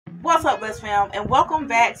What's up, Blessed Fam, and welcome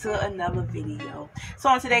back to another video.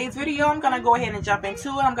 So in today's video, I'm going to go ahead and jump into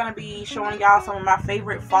it. I'm going to be showing y'all some of my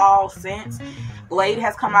favorite fall scents. Glade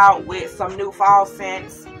has come out with some new fall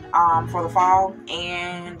scents for the fall,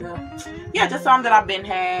 and yeah, just some that I've been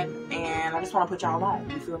had, and I just want to put y'all on,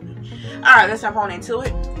 you feel me? Alright, let's jump on into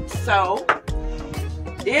it. So,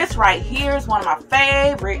 this right here is one of my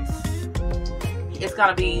favorites. It's going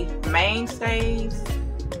to be Mainstays.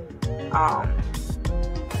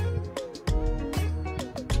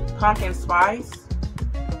 Pumpkin spice,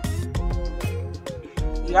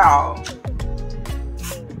 y'all.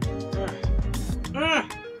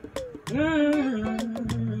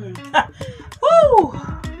 Woo!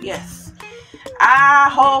 Yes, I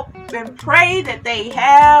hope and pray that they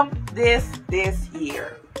have this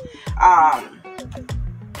year. I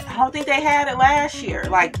don't think they had it last year.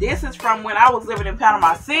 Like, this is from when I was living in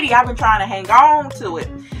Panama City. I've been trying to hang on to it.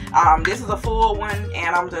 This is a full one,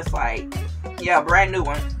 and I'm just like, yeah, brand new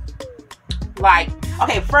one. Like,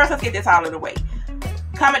 okay, first let's get this out of the way.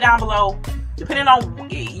 Comment down below, depending on,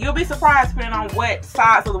 you'll be surprised depending on what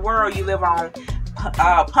sides of the world you live on.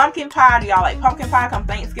 Pumpkin pie, do y'all like pumpkin pie come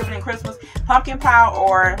Thanksgiving and Christmas? Pumpkin pie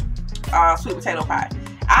or sweet potato pie?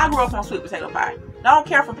 I grew up on sweet potato pie. Don't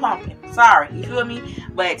care for pumpkin. Sorry, you feel me?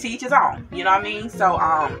 But to each his own, you know what I mean? So,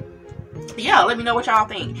 yeah, let me know what y'all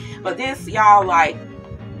think. But this, y'all, like,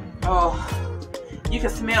 oh, you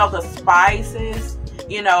can smell the spices,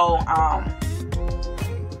 you know,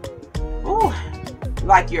 ooh,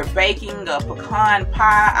 like you're baking a pecan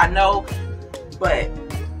pie, I know, but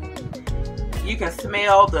you can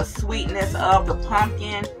smell the sweetness of the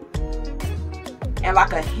pumpkin and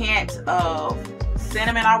like a hint of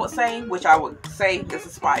cinnamon, I would say, which I would say is a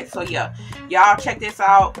spice. So yeah, y'all check this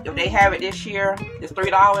out. If they have it this year, it's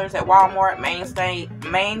 $3 at Walmart.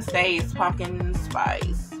 Mainstays pumpkin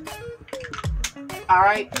spice.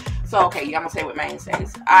 Alright, so okay, I'm gonna say with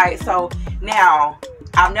Mainstays. Alright, so now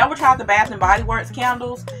I've never tried the Bath and Body Works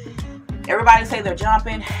candles. Everybody say they're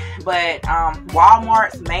jumping, but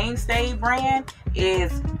Walmart's Mainstay brand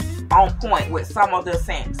is on point with some of the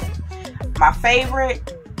scents. My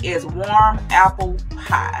favorite is warm apple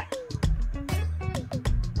pie.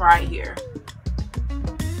 Right here.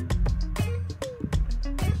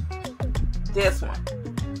 This one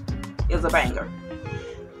is a banger.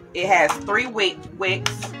 It has 3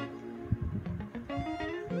 wicks.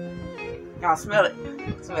 Y'all smell it.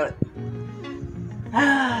 Smell it.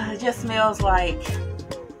 It just smells like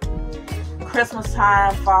Christmas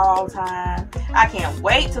time, fall time. I can't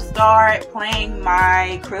wait to start playing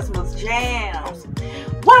my Christmas jams.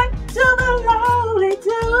 What do the lonely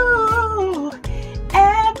do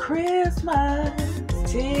at Christmas?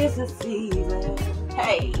 'Tis the season,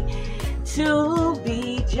 hey, to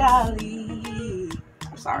be jolly.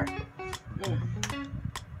 I'm sorry.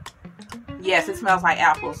 Yes, it smells like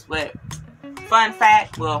apples, but fun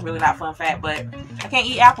fact, well, really not fun fact, but I can't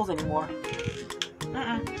eat apples anymore.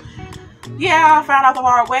 Yeah, I found out the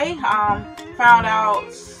hard way. Found out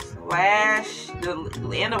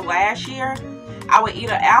the end of last year, I would eat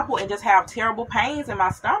an apple and just have terrible pains in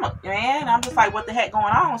my stomach, man. I'm just like, what the heck going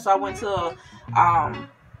on? So I went to a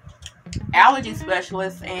allergy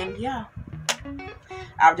specialist, and yeah,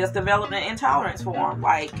 I've just developed an intolerance for them.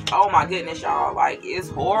 Like, oh my goodness, y'all, like, it's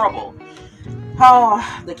horrible. Oh,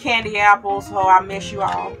 the candy apples. Oh, I miss you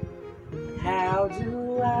all. How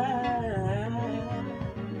do I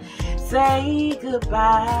say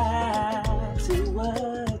goodbye to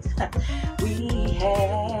what we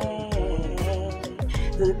had?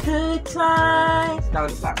 The good times. No,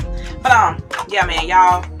 it's not. But yeah, man,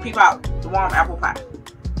 y'all, peep out the warm apple pie.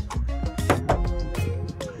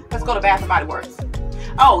 Let's go to Bath and Body Works.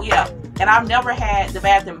 Oh yeah. And I've never had the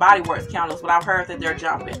Bath and Body Works candles, but I've heard that they're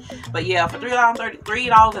jumping. But yeah, for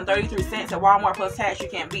 $3.33 at Walmart plus tax, you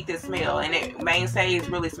can't beat this smell. And it Mainstays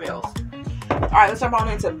really smells. Alright, let's jump on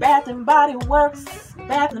into Bath and Body Works.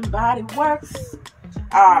 Bath and Body Works.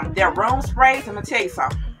 Their room sprays. I'm gonna tell you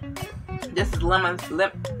something. This is lemon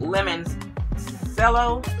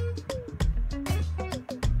cello.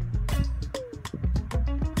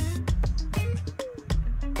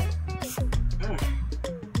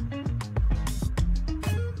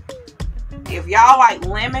 If y'all like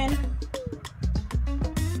lemon,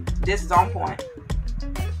 this is on point.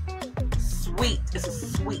 Sweet. It's a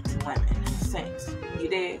sweet lemon scent. You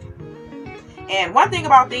dig? And one thing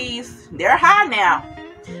about these, they're high now.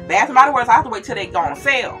 Bath and Body Works, I have to wait till they go on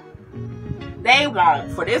sale. They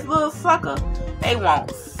want, for this little sucker, they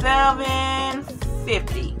want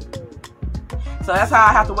 $7.50. So that's how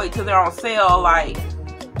I have to wait till they're on sale, like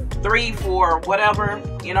 3 for whatever,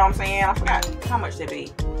 you know what I'm saying? I forgot how much they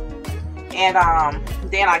be. and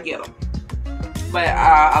then I get them. But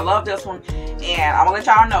I love this one, and I'm gonna let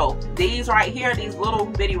y'all know, these right here, these little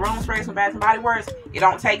bitty room sprays from Bath and Body Works, it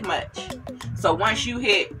don't take much. So once you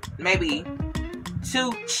hit maybe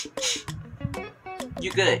 2,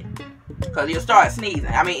 you good, because you'll start sneezing.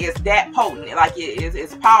 I mean, it's that potent, like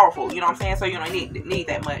it's powerful. You know what I'm saying? So you don't need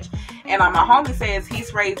that much. And my homie says he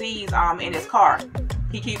sprays these in his car.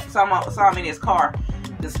 He keeps some in his car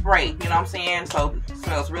to spray. You know what I'm saying? So it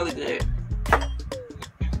smells really good.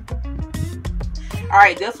 All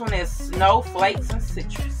right, this one is Snowflakes and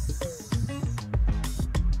Citrus.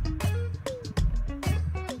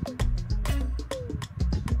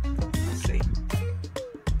 Let's see.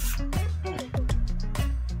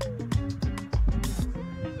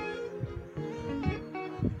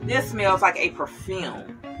 This smells like a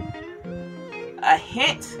perfume. A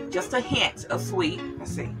hint, just a hint of sweet.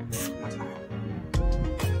 Let's see.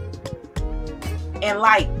 And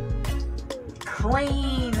like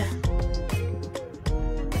clean,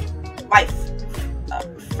 like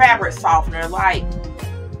fabric softener, like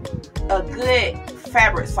a good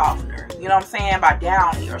fabric softener. You know what I'm saying? By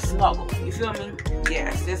Downy or Snuggle. You feel me?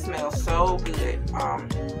 Yes, this smells so good.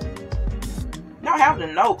 Don't have the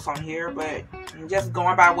notes on here, but I'm just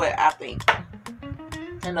going by what I think.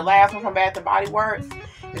 And the last one from Bath and Body Works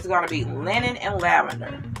is going to be Linen and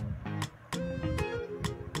Lavender.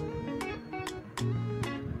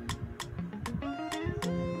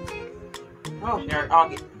 Oh, there, I'll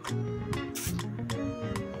get.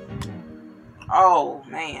 Oh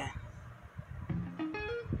man,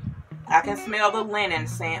 I can smell the linen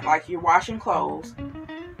scent like you're washing clothes.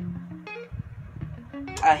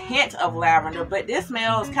 A hint of lavender, but this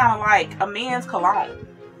smells kind of like a men's cologne,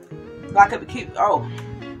 like a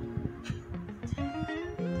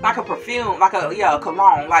like a perfume, like a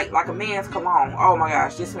cologne, like a men's cologne. Oh my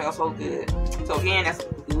gosh, this smells so good. So again, that's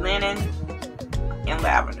linen and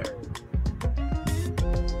lavender.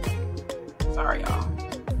 Sorry, y'all.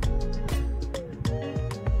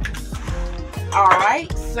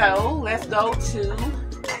 Alright, so let's go to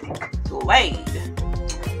Glade.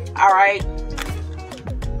 Alright.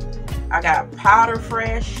 I got Powder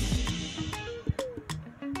Fresh.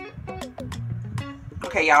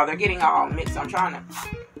 Okay, y'all, they're getting all mixed. I'm trying to.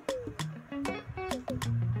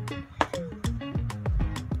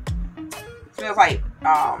 Smells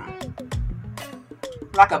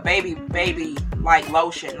like a baby like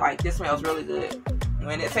lotion. Like this smells really good.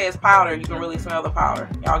 When it says powder, you can really smell the powder.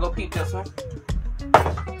 Y'all go peep this one.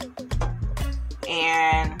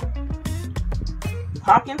 And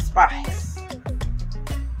pumpkin spice.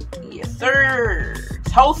 Yes, sir.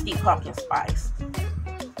 Toasty pumpkin spice.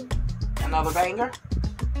 Another banger.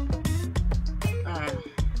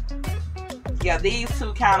 Yeah, these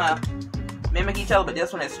two kind of mimic each other, but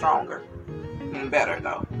this one is stronger and better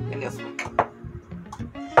though than this one.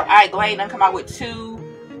 Alright, Glade done come out with 2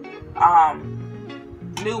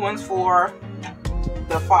 new ones for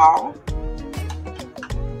the fall.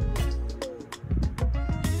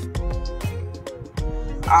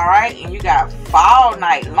 Alright, and you got Fall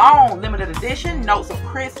Night Long limited edition, notes of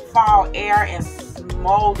crisp fall air and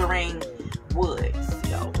smoldering woods.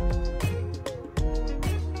 Yo.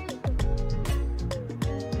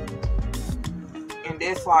 And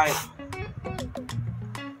this like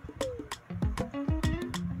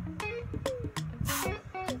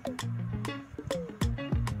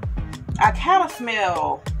I kind of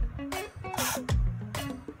smell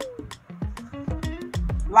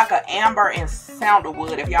like an amber and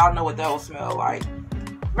sandalwood, if y'all know what those smell like.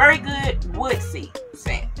 Very good woodsy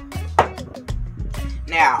scent.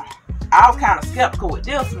 Now, I was kind of skeptical with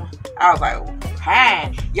this one. I was like, oh,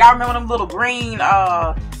 pine. Y'all remember them little green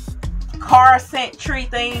car scent tree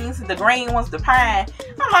things? The green ones, the pine.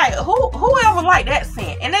 I'm like, whoever liked that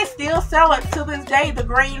scent? And they still sell it to this day, the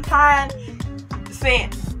green pine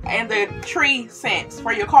scent and the tree scents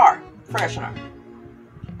for your car freshener.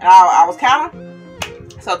 And I was counting.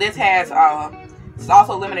 So this has it's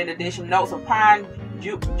also limited edition notes of pine,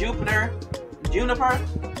 juniper,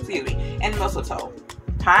 excuse me, and mistletoe.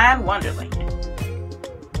 Pine Wonderland.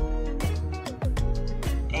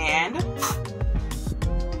 And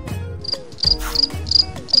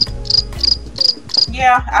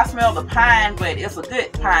yeah, I smell the pine, but it's a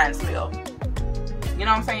good pine smell. You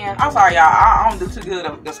know what I'm saying? I'm sorry, y'all. I don't do too good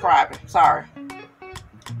of describing. Sorry.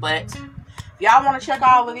 But if y'all want to check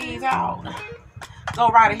all of these out, go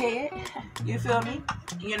right ahead. You feel me?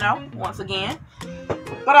 You know, once again.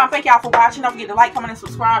 But thank y'all for watching. Don't forget to like, comment, and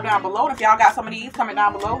subscribe down below. And if y'all got some of these, comment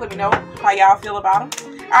down below. Let me know how y'all feel about them.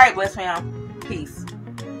 Alright, bless fam. Peace.